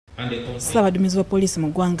Ssaabaduumizi wa poliisi mu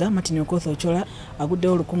ggwanga Martin Okoth Ochola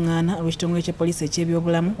aguddewo olukungaana olw'ekitongole kya poliisi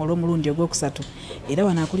eky'ebyobulamu olw'omulundi ogwokusatu era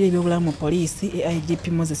wano akulira ebyobulamu mu poliisi IGP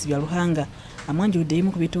Moses Byaluhanga amwanjulidde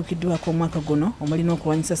ebimu ku bituukiddwako omwaka guno omulina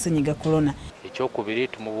okulwanyisa ssennyiga corona. Ekyokubiri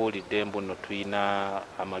tumubuulidde mbuno tuyina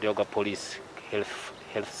amalyo ga poliisi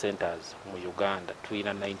health centers mu Uganda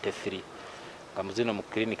tuyina 93 nga muzino mu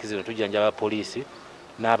clinic zino tujjanjaba abapoliisi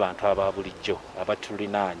n'abantu aba bulijjo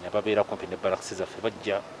abatulinaanya ababeera kumpi ne barracks zaffe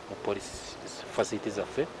bajja mu police facility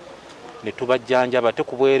zaffe ne tubajjanjaba te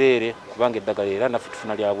ku bwereere kubanga eddagala era naffe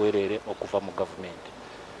tufuna lya bwereere okuva mu government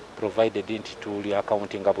provided nti tuli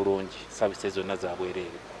accounting bulungi services zonna za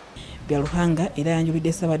bwereere. Byaluhanga era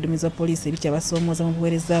yanjulidde Ssaabaduumizi wa poliisi ebikya basoomooza mu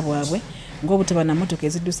buweereza bwabwe ng'obutaba na mmotoka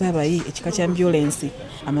eziddusa abayi ekika kya ambulensi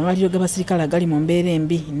amalwaliro g'abasirikale agali mu mbeera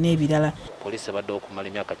embi n'ebirala. Poliisi ebadde okumala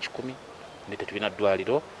emyaka 10 ne tetulina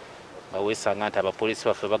ddwaliro nga weesanga nti abapoliisi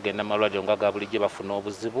baffe bagenda malwaliro nga ga bulijjo bafuna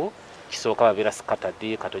obuzibu kisooka babeera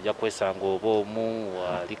scattered katojja kwesanga oba omu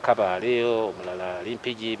ali Kabaale omulala ali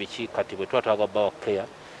Mpigi biki kati bwe tuba twagabbawo care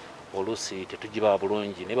oluusi tetugibawa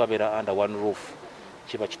bulungi ne babeera under one roof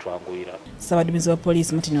kiba kitwanguyira. Ssaabaduumizi wa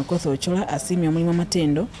poliisi Martin Okoth Ochola asiimye omulimu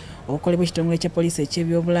amatendo okukolebwa ekitongole kya poliisi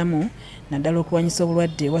eky'ebyobulamu naddala okulwanyisa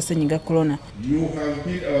obulwadde bwa ssennyiga corona. You have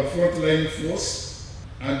been our frontline force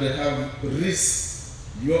and have risked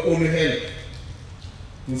your own health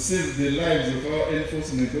to save the lives of our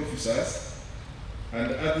enforcement officers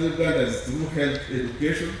and other Ugandans through health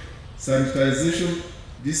education, sanitization,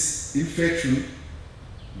 disinfection,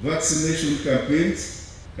 vaccination campaigns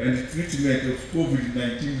and treatment of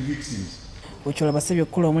COVID-19 victims. Ochola basabye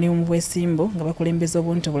okukola omulimu mu bwesimbo nga bakulembeza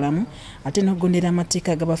obuntubulamu ate n'okugondera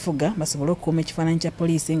amateeka agabafuga basobole okukuuma ekifaananyi kya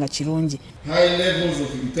poliisi nga kirungi. High levels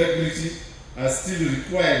of integrity are still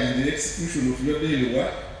required in the execution of your daily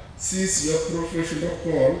work since your professional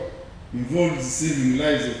call involves saving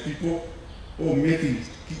lives of people or making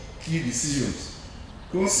key decisions.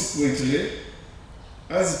 Consequently,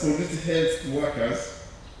 as community health workers,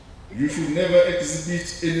 you should never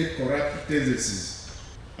exhibit any corrupt tendencies.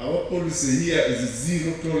 Our policy here is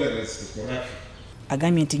zero tolerance to corruption.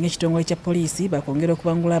 Agambye nti ng'ekitongole kya poliisi bakwongera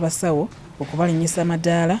okubangula abasawo okubalinyisa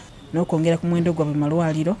amadaala n'okwongera ku muwendo gwabwe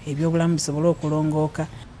malwaliro ebyobulamu bisobole okulongooka.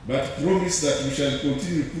 But promise that we shall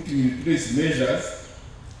continue putting in place measures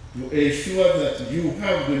to ensure that you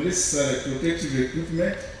have the necessary protective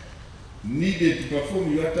equipment needed to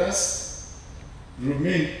perform your tasks,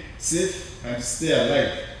 remain safe and stay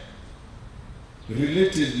alive.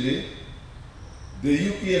 Relatedly, the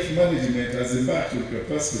UPF management has embarked on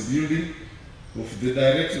capacity building of the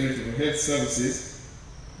Directorate of Health Services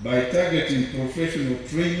by targeting professional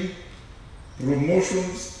training,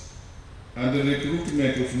 promotions, and the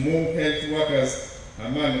recruitment of more health workers,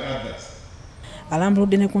 among others.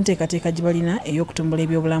 Alambuludde ne ku nteekateeka gye balina ey'okutumbula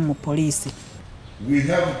ebyobulamu mu poliisi. We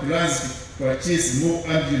have plans to purchase more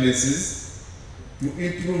ambulances to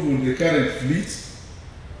improve on the current fleet.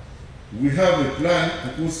 We have a plan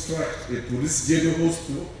to construct a police general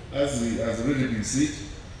hospital, as has already been said,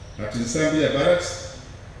 at Nsambya Barracks,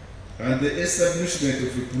 and the establishment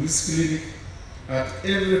of a police clinic at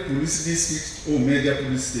every police district or major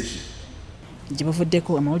police station. Gye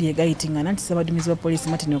bavuddeko amawulire gayitingana nti Ssaabaduumizi wa poliisi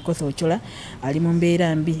Martin Okoth Ochola ali mu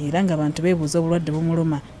mbeera mbi era ng'abantu beebuuza obulwadde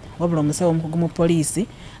bumuluma. Wabula omusawo omukugu mu poliisi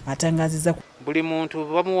atangaazizza buli muntu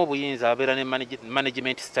bamuwa obuyinza abeera ne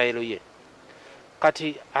management style ye.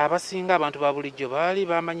 Kati abasinga abantu ba bulijjo baali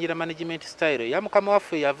bamanyira management style ya mukama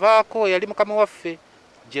waffe yavaako yali mukama waffe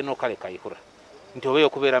General Kale Kayihura nti obeyo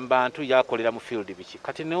okubeera mu bantu yakolera mu field biki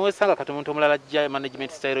kati newesanga kati omuntu omulala ajja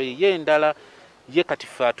management style ye endala ye kati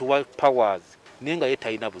ffe atuwa powers naye nga ye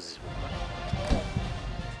talina buzibu.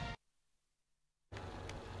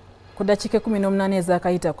 Ku ddakiika 18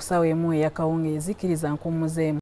 ezaakayita ku ssaawa emu ey'akawungeezi kkiriza nkuumuzeemu.